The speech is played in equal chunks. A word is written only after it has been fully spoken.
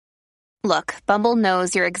Look, Bumble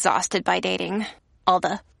knows you're exhausted by dating. All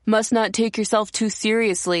the, must not take yourself too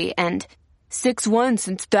seriously, and 6'1"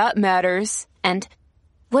 since that matters. And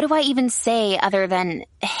what do I even say other than,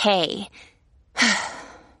 hey?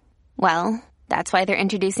 Well, that's why they're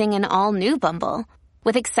introducing an all-new Bumble,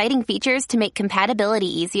 with exciting features to make compatibility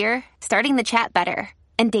easier, starting the chat better,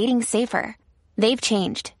 and dating safer. They've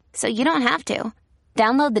changed, so you don't have to.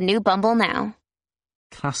 Download the new Bumble now.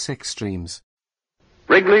 Classic streams.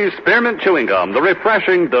 Wrigley's Spearmint Chewing Gum, the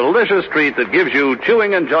refreshing, delicious treat that gives you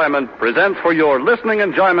chewing enjoyment, presents for your listening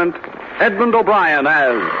enjoyment Edmund O'Brien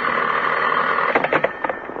as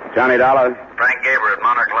Johnny Dollar. Frank Gaber at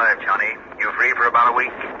Monarch Life, Johnny. You free for about a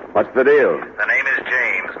week? What's the deal? The name is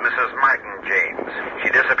James, Mrs. Martin James.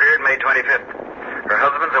 She disappeared May 25th. Her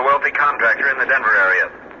husband's a wealthy contractor in the Denver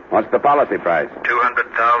area. What's the policy price?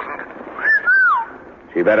 $200,000.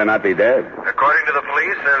 She better not be dead. According to the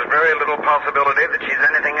police, there's very little possibility that she's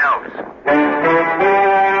anything else.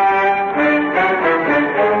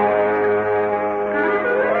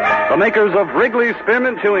 The makers of Wrigley's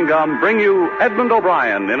Spearmint Chewing Gum bring you Edmund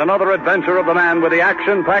O'Brien in another adventure of the man with the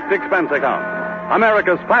action-packed expense account.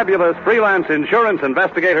 America's fabulous freelance insurance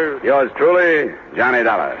investigator. Yours truly, Johnny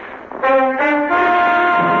Dollar.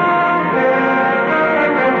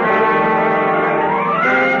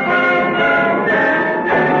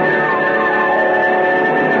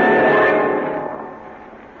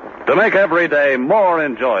 To make every day more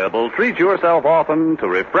enjoyable, treat yourself often to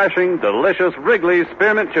refreshing, delicious Wrigley's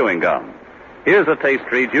Spearmint Chewing Gum. Here's a taste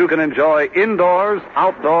treat you can enjoy indoors,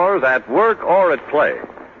 outdoors, at work, or at play.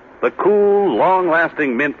 The cool,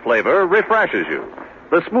 long-lasting mint flavor refreshes you.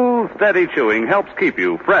 The smooth, steady chewing helps keep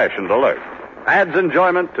you fresh and alert. Adds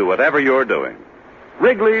enjoyment to whatever you're doing.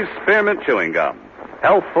 Wrigley's Spearmint Chewing Gum.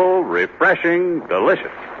 Healthful, refreshing,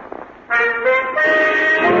 delicious.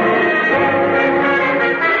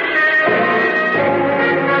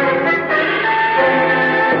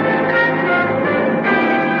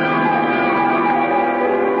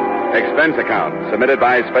 Expense account submitted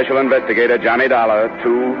by Special Investigator Johnny Dollar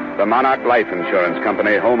to the Monarch Life Insurance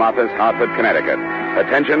Company, Home Office, Hartford, Connecticut.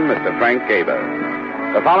 Attention, Mr. Frank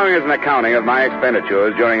Gaber. The following is an accounting of my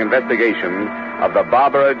expenditures during investigation of the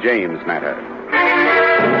Barbara James matter.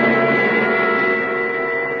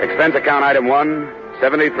 Expense account item 1,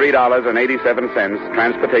 $73.87,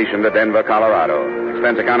 transportation to Denver, Colorado.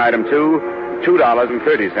 Expense account item 2,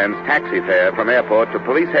 $2.30, taxi fare from airport to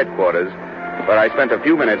police headquarters, where I spent a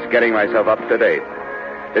few minutes getting myself up to date.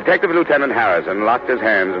 Detective Lieutenant Harrison locked his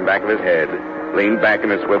hands in back of his head, leaned back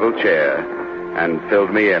in his swivel chair, and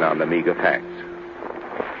filled me in on the meager facts.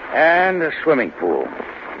 And a swimming pool.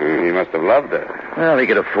 He must have loved her. Well, he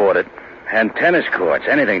could afford it. And tennis courts,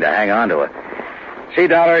 anything to hang on to her. See,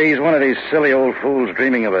 Dollar, he's one of these silly old fools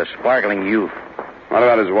dreaming of a sparkling youth. What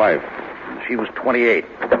about his wife? She was 28.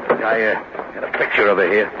 I got a picture of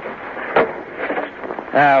her here.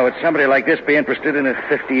 Now, would somebody like this be interested in a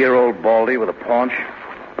 50-year-old baldy with a paunch?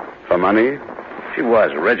 For money? She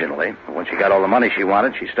was originally. But when she got all the money she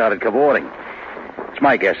wanted, she started cavorting. It's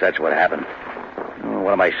my guess that's what happened. Oh,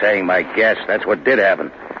 what am I saying, my guess? That's what did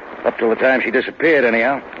happen. Up till the time she disappeared,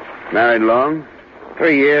 anyhow. Married long?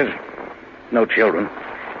 3 years. No children.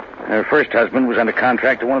 Her first husband was under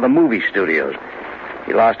contract to one of the movie studios.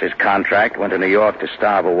 He lost his contract, went to New York to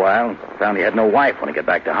starve a while, found he had no wife when he got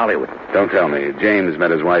back to Hollywood. Don't tell me. James met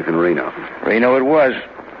his wife in Reno. Reno it was.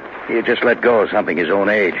 He had just let go of something his own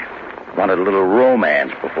age. Wanted a little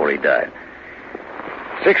romance before he died.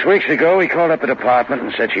 6 weeks ago, he called up the department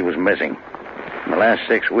and said she was missing. In the last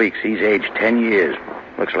 6 weeks, he's aged 10 years.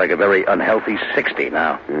 Looks like a very unhealthy 60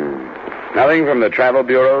 now. Nothing from the travel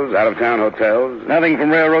bureaus, out-of-town hotels? Nothing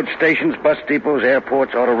from railroad stations, bus depots,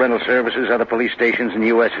 airports, auto rental services, other police stations in the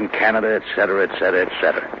U.S. and Canada, et cetera, et cetera, et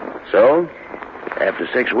cetera. So? After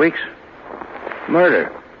 6 weeks, murder.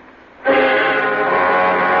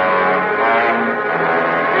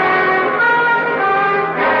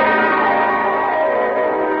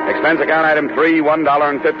 Expense account item 3,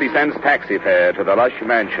 $1.50 taxi fare to the lush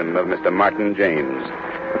mansion of Mr. Martin James.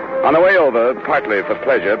 On the way over, partly for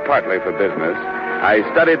pleasure, partly for business, I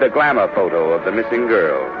studied the glamour photo of the missing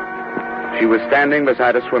girl. She was standing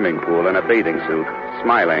beside a swimming pool in a bathing suit,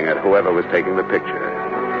 smiling at whoever was taking the picture.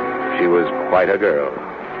 She was quite a girl.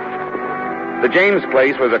 The James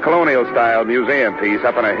place was a colonial-style museum piece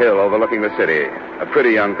up on a hill overlooking the city. A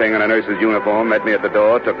pretty young thing in a nurse's uniform met me at the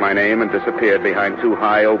door, took my name, and disappeared behind 2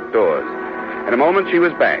 high oak doors. In a moment, she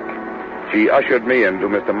was back. She ushered me into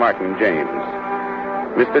Mr. Martin James.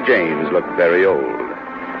 Mr. James looked very old.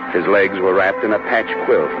 His legs were wrapped in a patch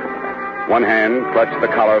quilt. One hand clutched the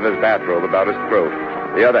collar of his bathrobe about his throat.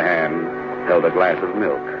 The other hand held a glass of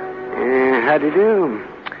milk. How do you do?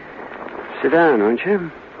 Sit down, won't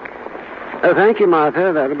you? Oh, thank you,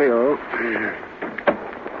 Martha. That'll be all.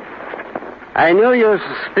 I know your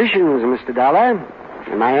suspicions, Mr. Dollar,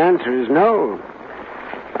 and my answer is no.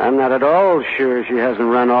 I'm not at all sure she hasn't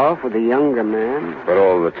run off with a younger man. But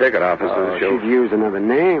all the ticket officers show... She'd use another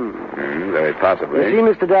name. Very possibly. You see,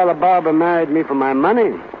 Mr. Dollar, Barbara married me for my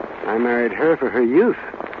money. I married her for her youth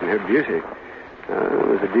and her beauty. It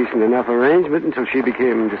was a decent enough arrangement until she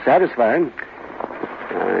became dissatisfied.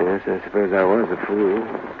 Yes, I suppose I was a fool.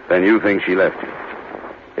 Then you think she left you?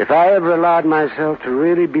 If I ever allowed myself to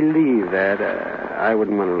really believe that, I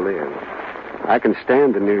wouldn't want to live. I can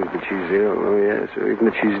stand the news that she's ill, oh yes, or even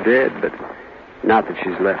that she's dead, but not that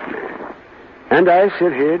she's left me. And I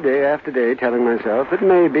sit here day after day telling myself that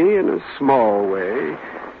maybe, in a small way,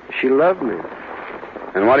 she loved me.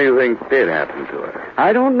 And what do you think did happen to her?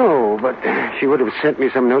 I don't know, but she would have sent me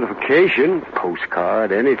some notification,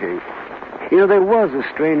 postcard, anything. You know, there was a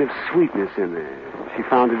strain of sweetness in there. She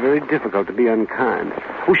found it very difficult to be unkind.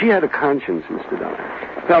 Oh, she had a conscience, Mr.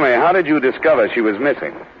 Dollar. Tell me, how did you discover she was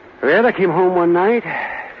missing? Well, I came home one night.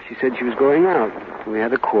 She said she was going out. We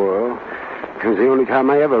had a quarrel. It was the only time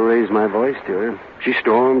I ever raised my voice to her. She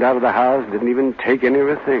stormed out of the house, didn't even take any of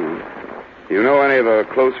her things. You know any of her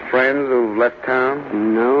close friends who've left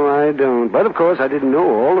town? No, I don't. But, of course, I didn't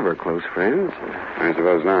know all of her close friends. I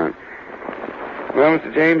suppose not. Well,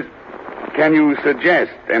 Mr. James, can you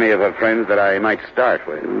suggest any of her friends that I might start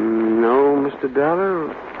with? No, Mr.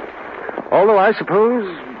 Dollar. Although I suppose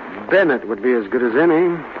Bennett would be as good as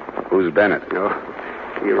any. Who's Bennett? Oh,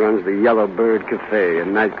 he runs the Yellow Bird Cafe, a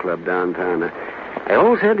nightclub downtown. I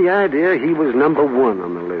always had the idea he was number one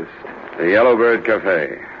on the list. The Yellow Bird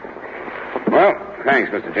Cafe. Well, thanks,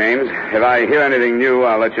 Mr. James. If I hear anything new,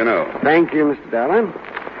 I'll let you know. Thank you, Mr. Dollar.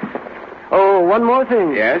 Oh, one more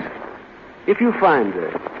thing. Yes? If you find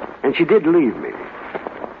her, and she did leave me,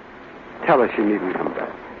 tell her she needn't come back.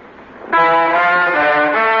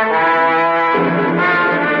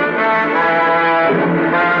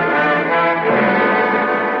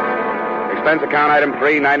 Expense account item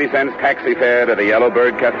 3, 90 cents taxi fare to the Yellow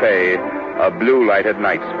Bird Cafe, a blue-lighted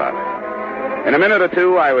night spot. In a minute or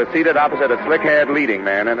two, I was seated opposite a slick-haired leading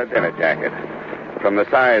man in a dinner jacket. From the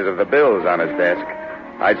size of the bills on his desk,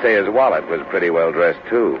 I'd say his wallet was pretty well dressed,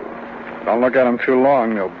 too. Don't look at them too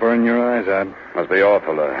long. They'll burn your eyes out. Must be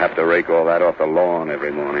awful to have to rake all that off the lawn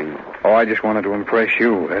every morning. Oh, I just wanted to impress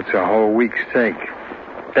you. That's a whole week's take.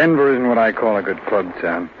 Denver isn't what I call a good club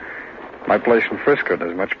town. My place in Frisco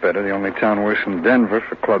does much better. The only town worse than Denver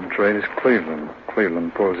for club trade is Cleveland.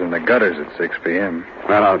 Cleveland pulls in the gutters at 6 p.m.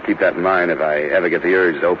 Well, I'll keep that in mind if I ever get the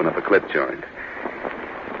urge to open up a clip joint.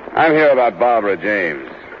 I'm here about Barbara James.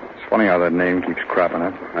 It's funny how that name keeps cropping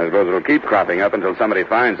up. I suppose it'll keep cropping up until somebody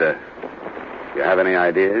finds her. You have any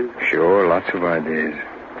ideas? Sure, lots of ideas.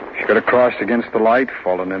 She could have crossed against the light,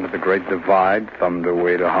 fallen into the Great Divide, thumbed her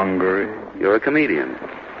way to Hungary. You're a comedian.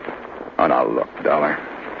 Oh, now, look, Dollar.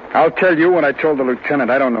 I'll tell you what I told the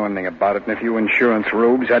lieutenant. I don't know anything about it, and if you insurance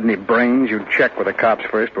rubes had any brains, you'd check with the cops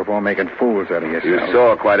first before making fools out of yourself. You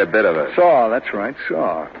saw quite a bit of her. Saw, that's right,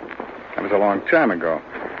 saw. That was a long time ago.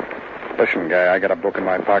 Listen, guy, I got a book in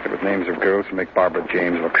my pocket with names of girls to make Barbara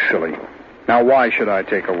James look silly. Now, why should I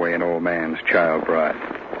take away an old man's child bride?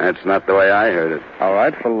 That's not the way I heard it. All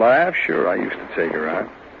right, for laughs, sure, I used to take her out.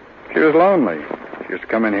 She was lonely. She used to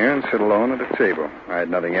come in here and sit alone at a table. I had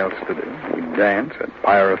nothing else to do. We'd dance. I'd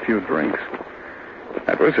buy her a few drinks.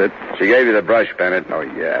 That was it. She gave you the brush, Bennett. Oh,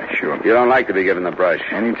 yeah, sure. You don't like to be given the brush.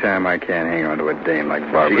 Anytime I can hang on to a dame like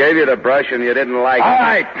Barbara. She gave you the brush and you didn't like it. All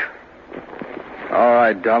right. All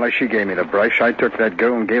right, Dollar, she gave me the brush. I took that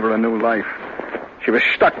girl and gave her a new life. She was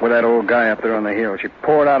stuck with that old guy up there on the hill. She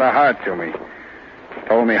poured out her heart to me.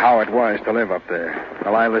 Told me how it was to live up there.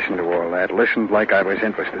 Well, I listened to all that. Listened like I was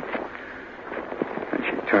interested. And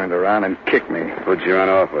she turned around and kicked me. Who'd you run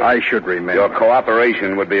off with? I should remember. Your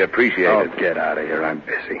cooperation would be appreciated. Oh, get out of here. I'm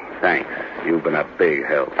busy. Thanks. You've been a big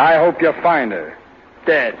help. I hope you find her.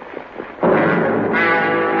 Dead.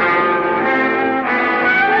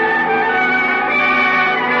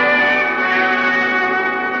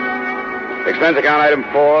 Expense account item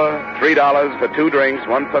 4, $3 for 2 drinks,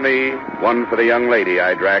 1 for me, 1 for the young lady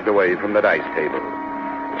I dragged away from the dice table.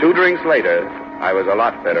 2 drinks later, I was a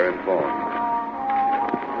lot better informed.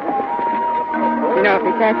 You know, if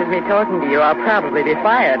he catches me talking to you, I'll probably be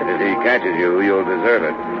fired. If he catches you, you'll deserve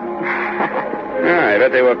it. I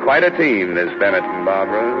bet they were quite a team, this Bennett and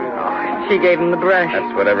Barbara. Oh, she gave him the brush.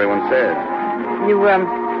 That's what everyone said.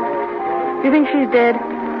 You think she's dead?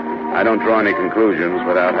 I don't draw any conclusions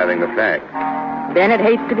without having the facts. Bennett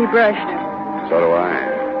hates to be brushed. So do I.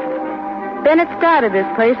 Bennett started this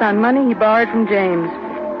place on money he borrowed from James.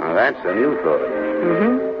 Now, that's a new thought.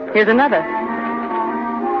 Mm-hmm. Here's another.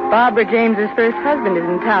 Barbara James's first husband is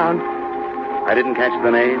in town. I didn't catch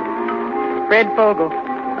the name. Fred Fogel.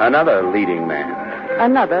 Another leading man.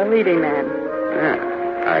 Another leading man. Yeah,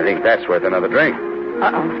 I think that's worth another drink.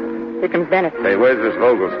 Uh-oh. Here comes Bennett. Hey, where's this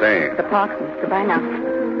Vogel staying? The Parkson. Goodbye now.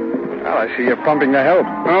 Well, I see you're pumping the help.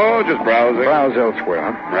 Oh, just browsing. Browse elsewhere,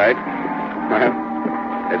 huh? Right. Well,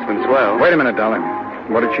 it's been swell. Wait a minute, Dollar.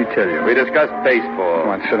 What did she tell you? We discussed baseball. Come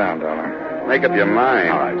on, sit down, Dollar. Make up your mind.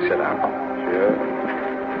 All right, sit down. Sure.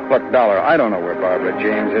 Look, Dollar, I don't know where Barbara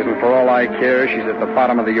James is, and for all I care, she's at the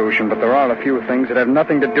bottom of the ocean, but there are a few things that have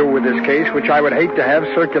nothing to do with this case which I would hate to have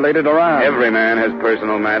circulated around. Every man has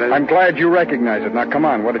personal matters. I'm glad you recognize it. Now, come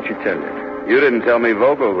on, what did she tell you? You didn't tell me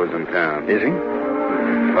Vogel was in town. Is he?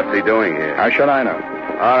 What's he doing here? How should I know?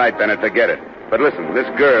 All right, Bennett, forget it. But listen, this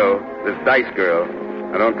girl, this Dice girl,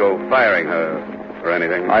 I don't go firing her or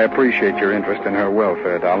anything. I appreciate your interest in her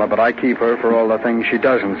welfare, Dollar, but I keep her for all the things she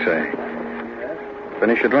doesn't say.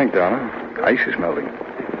 Finish your drink, Dollar. Ice is melting.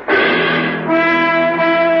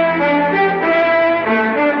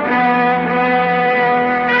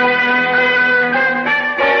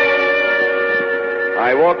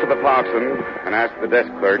 I walked to the Parkson and asked the desk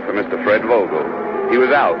clerk for Mr. Fred Vogel. He was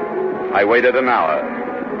out. I waited an hour.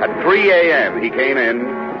 At 3 a.m., he came in,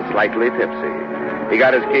 slightly tipsy. He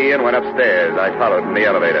got his key and went upstairs. I followed in the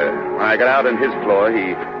elevator. When I got out on his floor,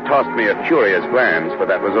 he tossed me a curious glance, but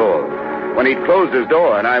that was all. When he'd closed his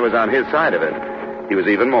door and I was on his side of it, he was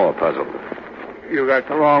even more puzzled. You got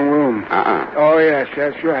the wrong room. Uh-uh. Oh, yes,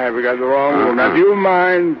 you have. You got the wrong room. Now, do you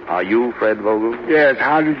mind? Are you Fred Vogel? Yes,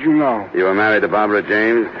 how did you know? You were married to Barbara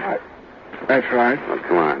James? That's right. Well,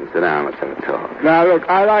 come on, sit down. Let's have a talk. Now, look,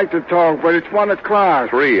 I like to talk, but it's 1 o'clock.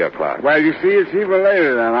 3 o'clock. Well, you see, it's even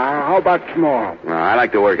later then. How about tomorrow? No, I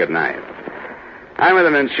like to work at night. I'm with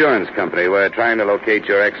an insurance company. We're trying to locate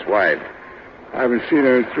your ex-wife. I haven't seen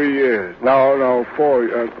her in 3 years. No, 4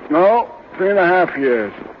 years. No, 3.5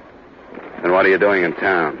 years. And what are you doing in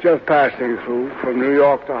town? Just passing through from New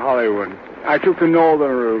York to Hollywood. I took the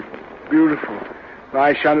northern route. Beautiful.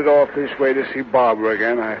 I shunted off this way to see Barbara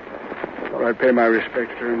again. I thought I'd pay my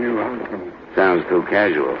respects to her new husband. Sounds too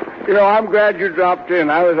casual. You know, I'm glad you dropped in.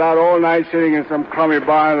 I was out all night sitting in some crummy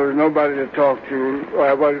bar and there was nobody to talk to.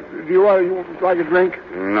 Do you like a drink?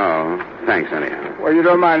 No, thanks anyhow. Well, you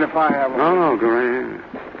don't mind if I have one? No, go right ahead.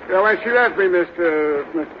 You know, when she left me, Mr.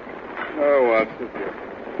 Oh, well, sit there.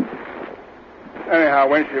 Anyhow,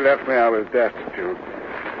 when she left me, I was destitute.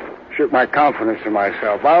 Shook my confidence in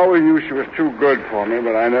myself. I always knew she was too good for me,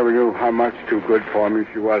 but I never knew how much too good for me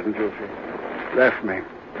she was until she left me.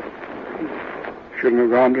 Shouldn't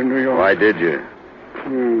have gone to New York. Why did you?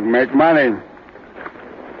 Make money.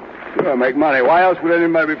 Sure, make money. Why else would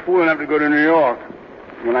anybody be fool enough to go to New York?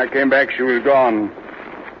 When I came back, she was gone.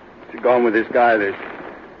 She'd gone with this guy, this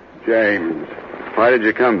James. Why did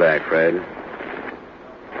you come back, Fred?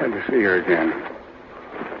 Had to see her again.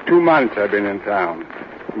 2 months I've been in town.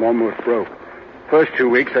 I'm almost broke. First 2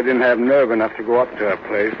 weeks, I didn't have nerve enough to go up to her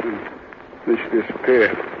place, and then she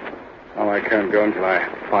disappeared. Now I can't go until I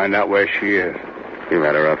find out where she is. You've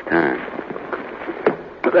had a rough time.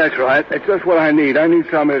 But that's right. That's just what I need. I need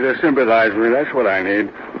somebody to sympathize with me. That's what I need.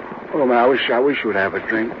 Oh, man, I wish you would have a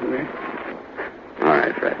drink with me. All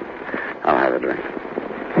right, Fred. I'll have a drink.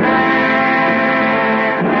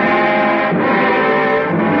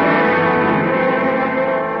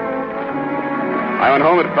 I went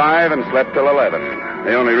home at 5 and slept till 11.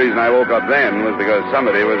 The only reason I woke up then was because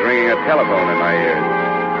somebody was ringing a telephone in my ear.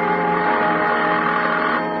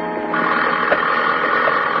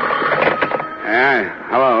 Yeah,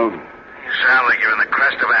 hello. You sound like you're in the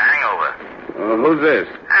crest of a hangover. Who's this?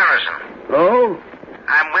 Harrison. Oh?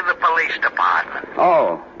 I'm with the police department.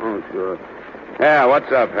 Oh, sure. Yeah,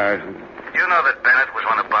 what's up, Harrison? You know that Bennett was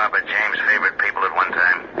one of Barbara James' favorite people at one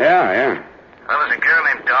time? Yeah. Well, there's a girl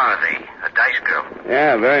named Dorothy, a Dice girl.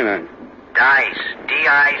 Yeah, very nice. Dice.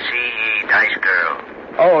 D-I-C-E, Dice girl.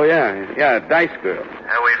 Oh, yeah, Dice girl.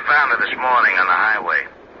 We found her this morning on the highway.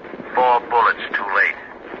 4 bullets too late.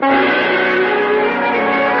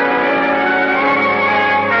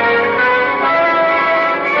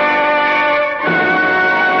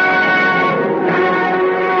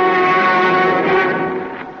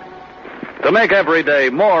 To make every day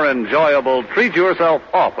more enjoyable, treat yourself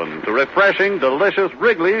often to refreshing, delicious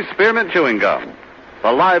Wrigley's Spearmint Chewing Gum.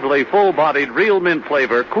 The lively, full-bodied real mint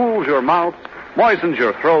flavor cools your mouth, moistens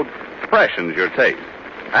your throat, freshens your taste.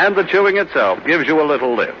 And the chewing itself gives you a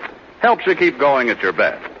little lift, helps you keep going at your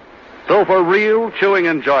best. So for real chewing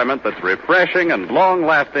enjoyment that's refreshing and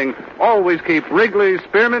long-lasting, always keep Wrigley's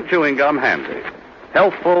Spearmint Chewing Gum handy.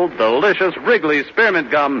 Healthful, delicious Wrigley's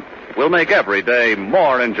Spearmint Gum will make every day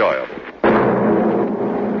more enjoyable.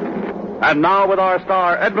 And now with our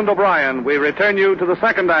star, Edmund O'Brien, we return you to the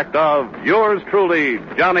second act of Yours Truly,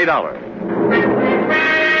 Johnny Dollar.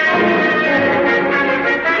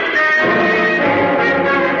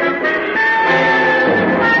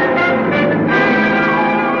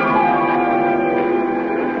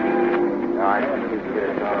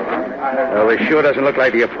 Well, this sure doesn't look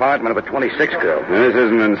like the apartment of a 26 girl. This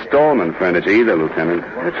isn't installment furniture either, Lieutenant.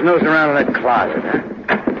 Let's nose around in that closet, huh?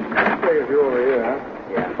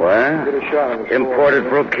 What? Imported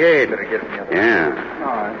brocade.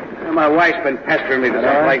 Yeah. Well, my wife's been pestering me for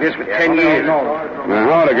something like this for 10 years. Now,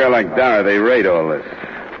 how would a girl like Dorothy rate all this?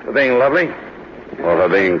 For being lovely? Or for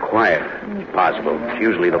being quiet? Possible. It's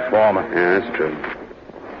usually the former. Yeah, that's true.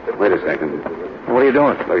 Wait a second. What are you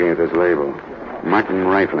doing? Looking at this label. Martin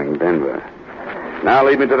Rifling, Denver. Now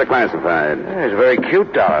lead me to the classified. Yeah, it's very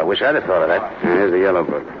cute, Dollar. I wish I'd have thought of that. Yeah, here's the yellow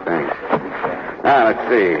book. Thanks. Now, let's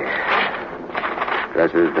see.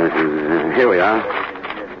 Dresses. Here we are.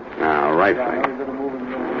 Now, Rifling.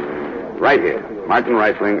 Right here. Martin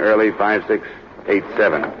Rifling, early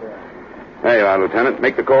 5687. There you are, Lieutenant.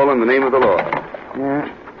 Make the call in the name of the law. Yeah.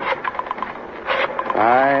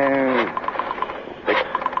 5, 6,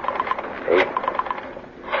 8,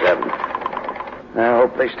 7. I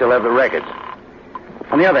hope they still have the records.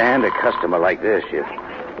 On the other hand, a customer like this, you...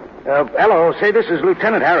 hello, say this is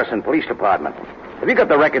Lieutenant Harrison, Police Department. Have you got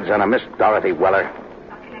the records on a Miss Dorothy Weller?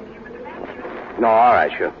 No, all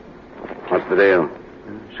right, sure. What's the deal?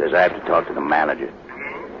 Says I have to talk to the manager.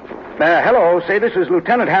 Hello, say this is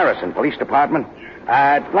Lieutenant Harrison, Police Department.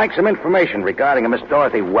 I'd like some information regarding a Miss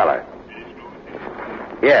Dorothy Weller.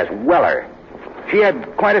 Yes, Weller. She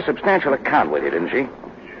had quite a substantial account with you, didn't she?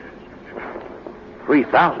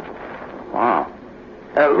 3,000. Wow.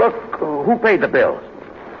 Look, who paid the bills?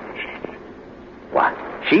 What?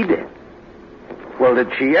 She did? Well,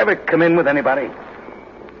 did she ever come in with anybody?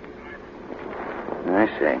 I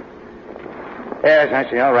see. Yes, I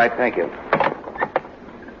see. All right, thank you.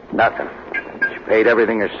 Nothing. She paid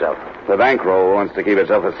everything herself. The bankroll wants to keep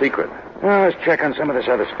itself a secret. Well, let's check on some of this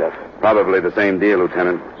other stuff. Probably the same deal,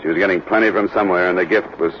 Lieutenant. She was getting plenty from somewhere, and the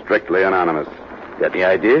gift was strictly anonymous. Got any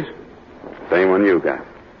ideas? Same one you got.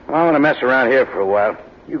 Well, I want to mess around here for a while.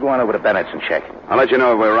 You go on over to Bennett's and check. I'll let you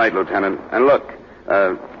know if we're right, Lieutenant. And look,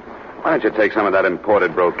 why don't you take some of that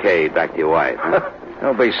imported brocade back to your wife? Huh?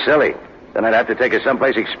 Don't be silly. Then I'd have to take her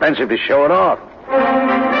someplace expensive to show it off.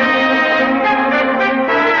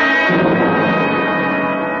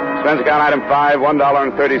 Expense account item 5,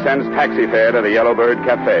 $1.30 taxi fare to the Yellowbird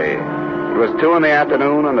Cafe. It was 2 in the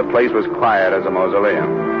afternoon, and the place was quiet as a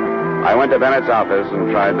mausoleum. I went to Bennett's office and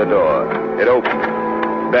tried the door. It opened.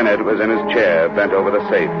 Bennett was in his chair, bent over the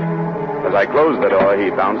safe. As I closed the door, he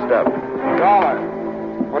bounced up. Dollar.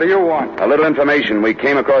 What do you want? A little information. We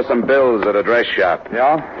came across some bills at a dress shop.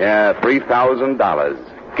 Yeah? Yeah,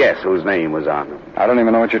 $3,000. Guess whose name was on them. I don't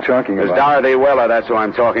even know what you're talking Miss about. Dorothy Weller, that's who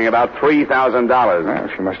I'm talking about. $3,000. Well,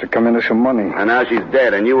 she must have come into some money. And now she's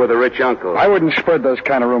dead, and you were the rich uncle. I wouldn't spread those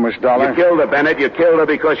kind of rumors, Dollar. You killed her, Bennett. You killed her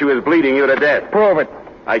because she was bleeding you to death. Prove it.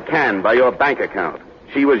 I can, by your bank account.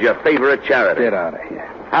 She was your favorite charity. Get out of here.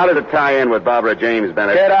 How did it tie in with Barbara James,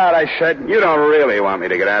 Bennett? Get out, I said. You don't really want me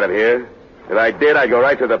to get out of here. If I did, I'd go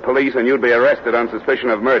right to the police, and you'd be arrested on suspicion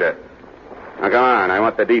of murder. Now, come on. I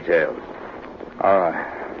want the details. All right.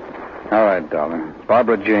 All right, Dollar.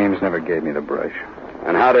 Barbara James never gave me the brush.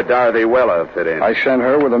 And how did Dorothy Weller fit in? I sent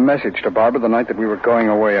her with a message to Barbara the night that we were going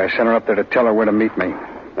away. I sent her up there to tell her where to meet me.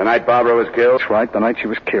 The night Barbara was killed? That's right, the night she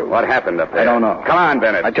was killed. What happened up there? I don't know. Come on,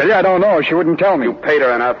 Bennett. I tell you, I don't know. She wouldn't tell me. You paid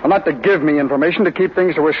her enough. Well, not to give me information, to keep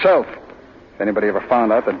things to herself. If anybody ever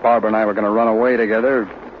found out that Barbara and I were going to run away together...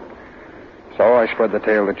 So I spread the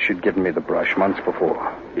tale that she'd given me the brush months before.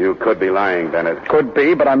 You could be lying, Bennett. Could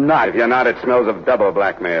be, but I'm not. If you're not, it smells of double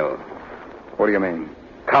blackmail. What do you mean?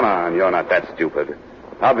 Come on, you're not that stupid.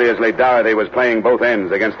 Obviously, Dorothy was playing both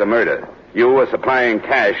ends against the murder. You were supplying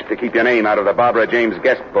cash to keep your name out of the Barbara James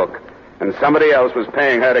guest book. And somebody else was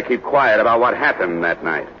paying her to keep quiet about what happened that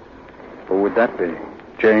night. Who would that be?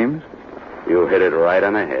 James? You hit it right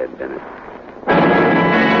on the head, Bennett.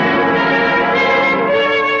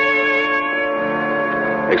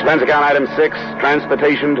 Expense account item 6,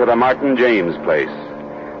 transportation to the Martin James place.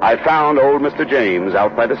 I found old Mr. James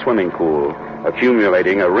out by the swimming pool,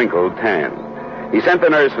 accumulating a wrinkled tan. He sent the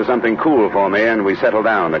nurse for something cool for me, and we settled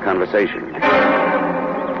down to conversation.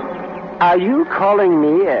 Are you calling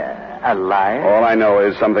me A liar? All I know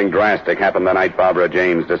is something drastic happened the night Barbara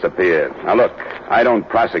James disappeared. Now, look, I don't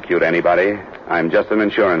prosecute anybody. I'm just an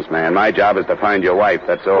insurance man. My job is to find your wife,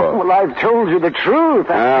 that's all. Well, I've told you the truth.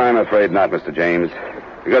 I'm afraid not, Mr. James.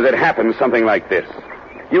 Because it happened something like this.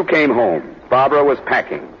 You came home. Barbara was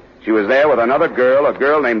packing. She was there with another girl, a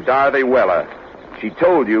girl named Dorothy Weller. She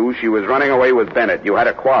told you she was running away with Bennett. You had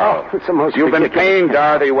a quarrel. Oh, it's the most You've been ridiculous. paying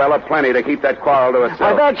Dorothy Weller plenty to keep that quarrel to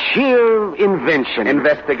herself. Why, that's sheer invention.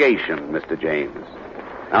 Investigation, Mr. James.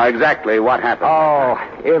 Now, exactly what happened? Oh,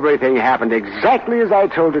 everything happened exactly as I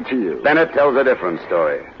told it to you. Bennett tells a different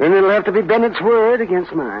story. Then it'll have to be Bennett's word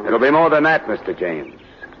against mine. It'll be more than that, Mr. James.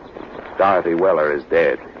 Dorothy Weller is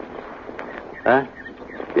dead. Huh?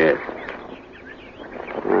 Yes.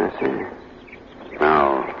 I see.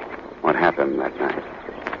 Now, what happened that night?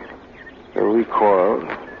 So we quarreled.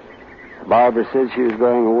 Barbara said she was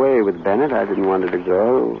going away with Bennett. I didn't want her to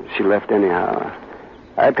go. She left anyhow.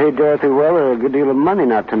 I paid Dorothy Weller a good deal of money,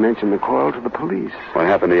 not to mention the quarrel, to the police. What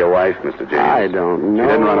happened to your wife, Mr. James? I don't know. She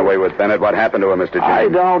didn't run away with Bennett. What happened to her, Mr. James? I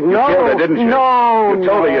don't know. You killed her, didn't you? No, You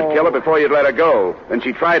told her no. you'd kill her before you'd let her go. Then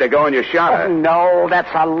she tried to go and you shot her. No, that's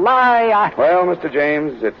a lie. Well, Mr.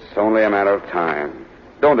 James, it's only a matter of time.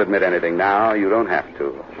 Don't admit anything now. You don't have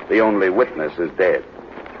to. The only witness is dead.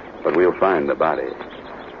 But we'll find the body.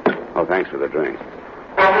 Oh, thanks for the drink.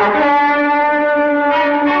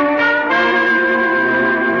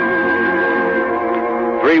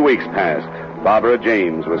 3 weeks passed. Barbara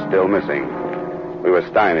James was still missing. We were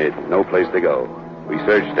stymied, no place to go. We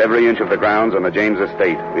searched every inch of the grounds on the James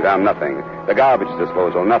estate. We found nothing. The garbage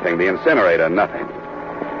disposal, nothing. The incinerator, nothing.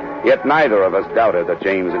 Yet neither of us doubted that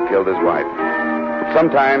James had killed his wife.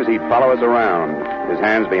 Sometimes he'd follow us around, his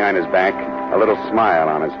hands behind his back, a little smile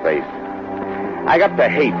on his face. I got to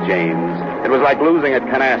hate James. It was like losing at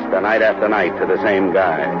canasta night after night to the same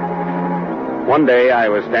guy. One day I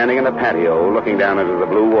was standing in the patio looking down into the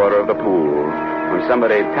blue water of the pool when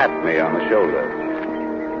somebody tapped me on the shoulder.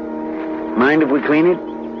 Mind if we clean it?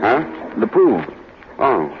 Huh? The pool.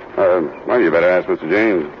 Oh, well, you better ask Mr.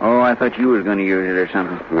 James. Oh, I thought you was going to use it or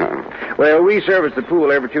something. No. Well, we service the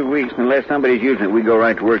pool every 2 weeks. Unless somebody's using it, we go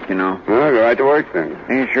right to work, you know. Well, go right to work then.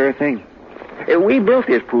 Yeah, sure thing. We built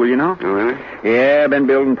this pool, you know. Oh, really? Yeah, I've been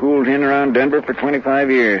building pools in and around Denver for 25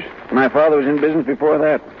 years. My father was in business before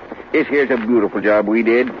that. This here's a beautiful job we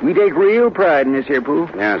did. We take real pride in this here pool.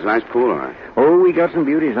 Yeah, it's a nice pool, all right. Oh, we got some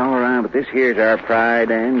beauties all around, but this here's our pride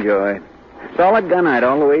and joy. Solid gunite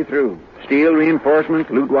all the way through. Steel reinforcements,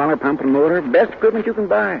 Lutwaller pump and motor, best equipment you can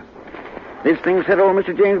buy. This thing set old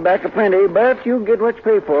Mr. James back a plenty, but you get what you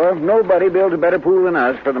pay for. Nobody builds a better pool than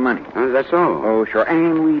us for the money. That's so. Oh, sure,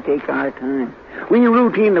 and we take our time. We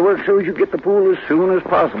routine the work so as you get the pool as soon as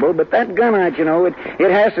possible, but that gunite, you know, it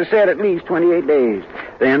has to set at least 28 days.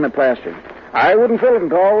 Then the plaster. I wouldn't fill it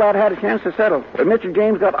until all that had a chance to settle, but Mr.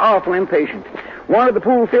 James got awful impatient. Wanted the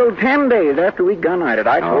pool filled 10 days after we gunnited.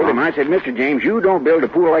 I told him, I said, Mr. James, you don't build a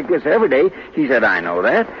pool like this every day. He said, I know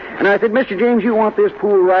that. And I said, Mr. James, you want this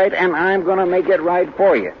pool right, and I'm going to make it right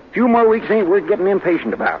for you. A few more weeks ain't worth getting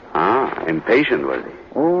impatient about. Ah, impatient, was he?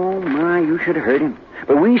 Oh, my, you should have heard him.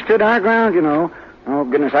 But we stood our ground, you know. Oh,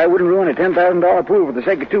 goodness, I wouldn't ruin a $10,000 pool for the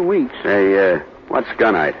sake of 2 weeks. Say, what's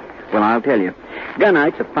gunite? Well, I'll tell you.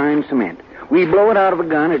 Gunite's a fine cement. We blow it out of a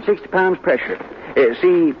gun at 60 pounds pressure.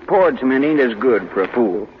 See, poured cement ain't as good for a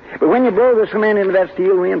pool. But when you blow the cement into that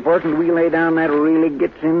steel reinforcement we lay down, that really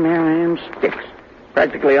gets in there and sticks.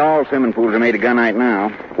 Practically all swimming pools are made of gunite now.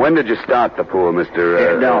 When did you start the pool,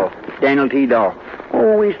 Mr. Dolph. Daniel T. Dolph.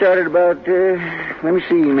 Oh, we started about,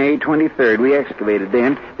 May 23rd. We excavated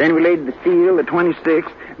then. Then we laid the steel, the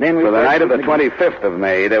 26th. Then we... So the night of the 25th of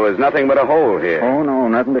May, there was nothing but a hole here. Oh, no,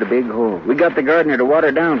 nothing but a big hole. We got the gardener to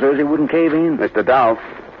water down so as he wouldn't cave in. Mr. Dolph,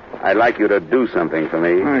 I'd like you to do something for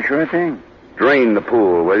me. Oh, sure thing. Drain the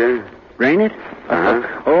pool, will you? Drain it?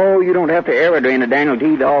 Uh-huh. Oh, you don't have to aerodrain a Daniel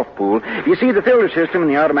T. Dolph pool. You see, the filter system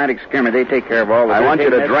and the automatic skimmer, they take care of all the... I want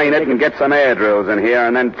you to drain it and get some air drills in here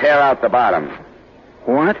and then tear out the bottom.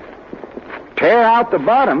 What? Tear out the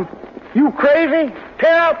bottom? You crazy?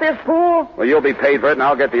 Tear out this pool? Well, you'll be paid for it and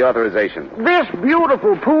I'll get the authorization. This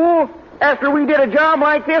beautiful pool? After we did a job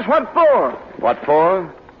like this, what for? What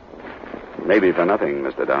for? Maybe for nothing,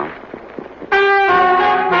 Mr. Dolph.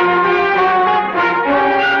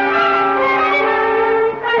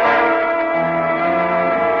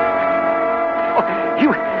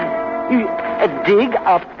 You dig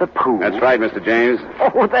up the pool? That's right, Mr. James.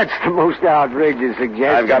 Oh, that's the most outrageous suggestion.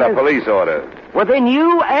 I've got a police order. Well, then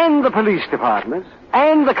you and the police department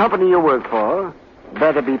and the company you work for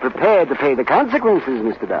better be prepared to pay the consequences,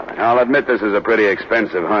 Mr. Dollar. I'll admit this is a pretty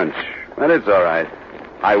expensive hunch, but it's all right.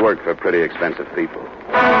 I work for pretty expensive people.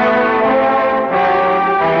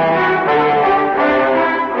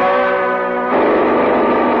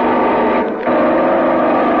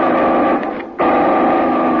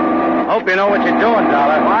 hope you know what you're doing,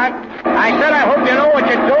 Dollar. What? I said I hope you know what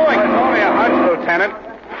you're doing. It's only a hunch, Lieutenant.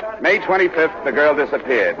 May 25th, the girl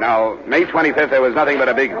disappeared. Now, May 25th, there was nothing but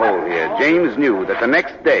a big hole here. James knew that the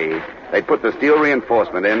next day they'd put the steel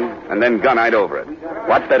reinforcement in and then gunite over it.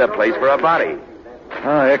 What better place for a body?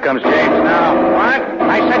 Oh, here comes James now. What?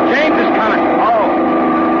 I said James is coming.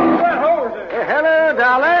 Hello,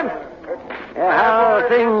 Dollar. How are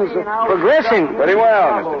things progressing? Pretty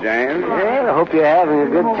well, Mr. James. Well, I hope you're having a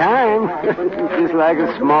good time. Just like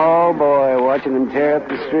a small boy watching them tear up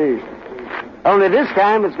the street. Only this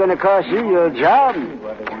time it's going to cost you your job.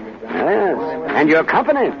 Yes. And your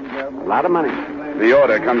company. A lot of money. The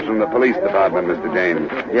order comes from the police department, Mr.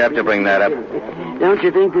 James. You have to bring that up. Don't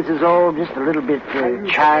you think this is all just a little bit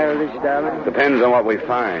childish, Dollar? Depends on what we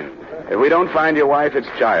find. If we don't find your wife, it's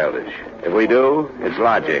childish. If we do, it's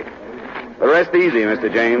logic. But rest easy,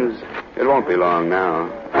 Mr. James. It won't be long now.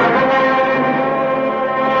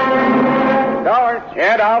 Dollar.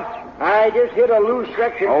 Yeah, Dolph? I just hit a loose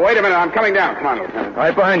section. Oh, wait a minute. I'm coming down. Come on, Lieutenant.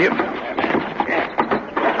 Right behind you. There,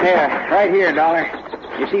 right here, Dollar.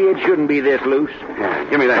 You see, it shouldn't be this loose. Yeah,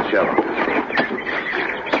 give me that shovel.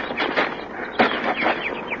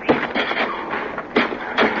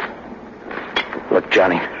 Look,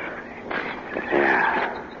 Johnny.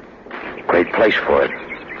 Yeah. Great place for it.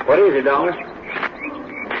 What is it, Dollar?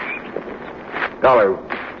 Dollar,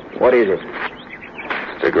 what is it?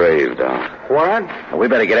 It's a grave, Dolph. What? Well, we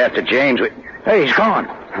better get after James. Hey, he's gone.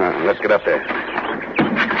 Let's get up there.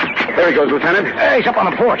 There he goes, Lieutenant. Hey, he's up on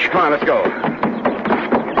the porch. Come on, let's go.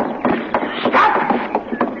 Stop!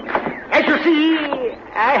 As you see,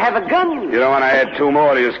 I have a gun. You don't want to add 2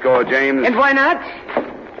 more to your score, James? And why not?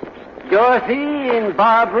 Dorothy and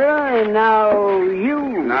Barbara and now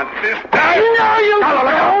you. Not this time. No, you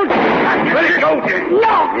don't. Let it go, James.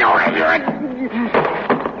 No.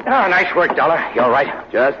 Oh, nice work, Dollar. You all right?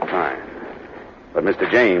 Just fine. But Mr.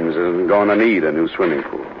 James isn't going to need a new swimming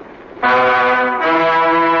pool.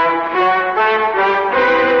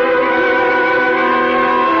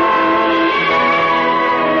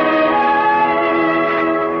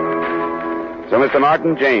 So Mr.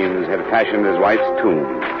 Martin James had fashioned his wife's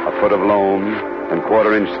tomb, a foot of loam and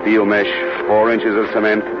 1/4-inch steel mesh, 4 inches of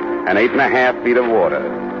cement, and 8.5 feet of water.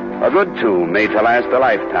 A good tomb made to last a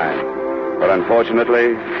lifetime. But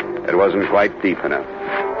unfortunately, it wasn't quite deep enough.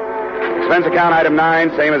 Expense account item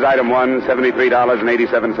 9, same as item 1,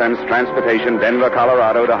 $73.87, transportation, Denver,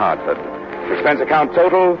 Colorado to Hartford. Expense account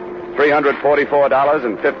total,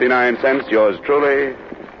 $344.59. Yours truly,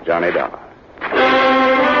 Johnny Dollar.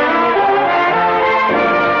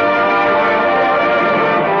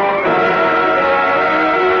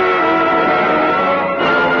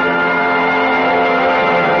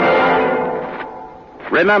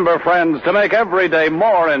 Remember, friends, to make every day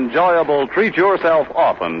more enjoyable, treat yourself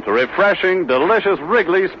often to refreshing, delicious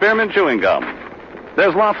Wrigley Spearmint Chewing Gum.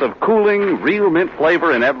 There's lots of cooling, real mint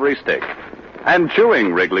flavor in every stick. And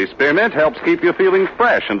chewing Wrigley Spearmint helps keep you feeling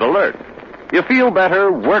fresh and alert. You feel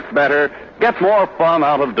better, work better, get more fun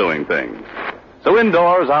out of doing things. So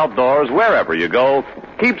indoors, outdoors, wherever you go,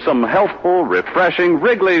 keep some healthful, refreshing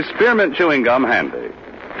Wrigley Spearmint Chewing Gum handy.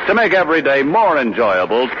 To make every day more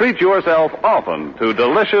enjoyable, treat yourself often to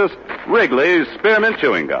delicious Wrigley's Spearmint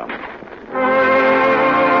Chewing Gum.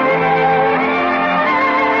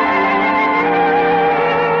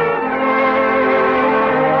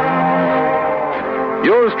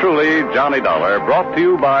 Yours truly, Johnny Dollar, brought to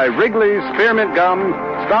you by Wrigley's Spearmint Gum,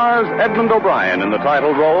 stars Edmund O'Brien in the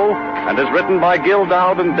title role, and is written by Gil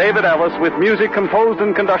Dowd and David Ellis with music composed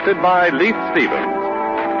and conducted by Leith Stevens.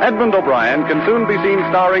 Edmund O'Brien can soon be seen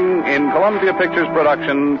starring in Columbia Pictures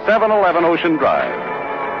production 711 Ocean Drive.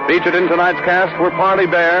 Featured in tonight's cast were Parley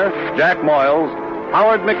Bear, Jack Moyles,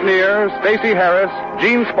 Howard McNear, Stacey Harris,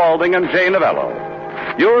 Gene Spaulding, and Jay Novello.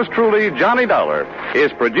 Yours truly, Johnny Dollar,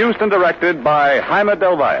 is produced and directed by Jaime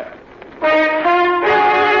Del Valle.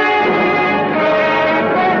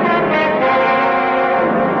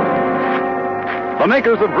 The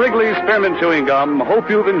makers of Wrigley's Spearmint Chewing Gum hope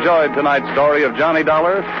you've enjoyed tonight's story of Johnny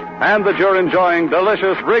Dollar and that you're enjoying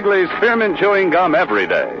delicious Wrigley's Spearmint Chewing Gum every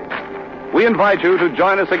day. We invite you to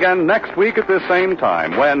join us again next week at this same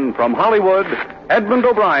time when, from Hollywood, Edmund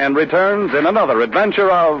O'Brien returns in another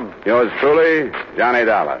adventure of... Yours truly, Johnny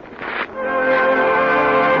Dollar.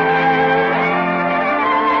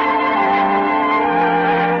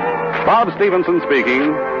 Bob Stevenson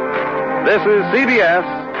speaking. This is CBS,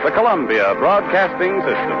 the Columbia Broadcasting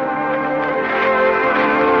System.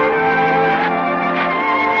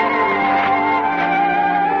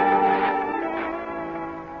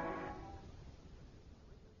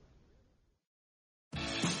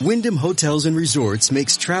 Wyndham Hotels and Resorts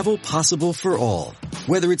makes travel possible for all.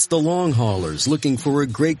 Whether it's the long haulers looking for a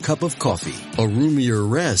great cup of coffee, a roomier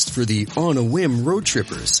rest for the on-a-whim road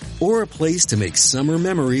trippers, or a place to make summer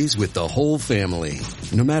memories with the whole family.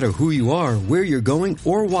 No matter who you are, where you're going,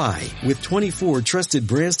 or why, with 24 trusted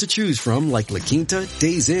brands to choose from like La Quinta,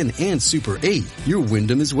 Days Inn, and Super 8, your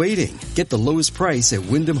Wyndham is waiting. Get the lowest price at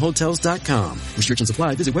WyndhamHotels.com. Restrictions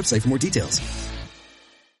apply. Visit website for more details.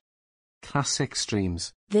 Classic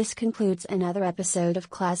Streams. This concludes another episode of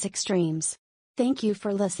Classic Streams. Thank you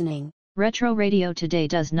for listening. Retro Radio Today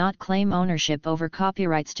does not claim ownership over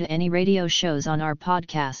copyrights to any radio shows on our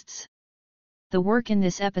podcasts. The work in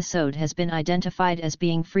this episode has been identified as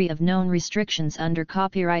being free of known restrictions under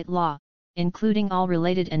copyright law, including all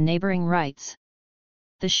related and neighboring rights.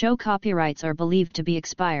 The show copyrights are believed to be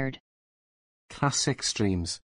expired. Classic Streams.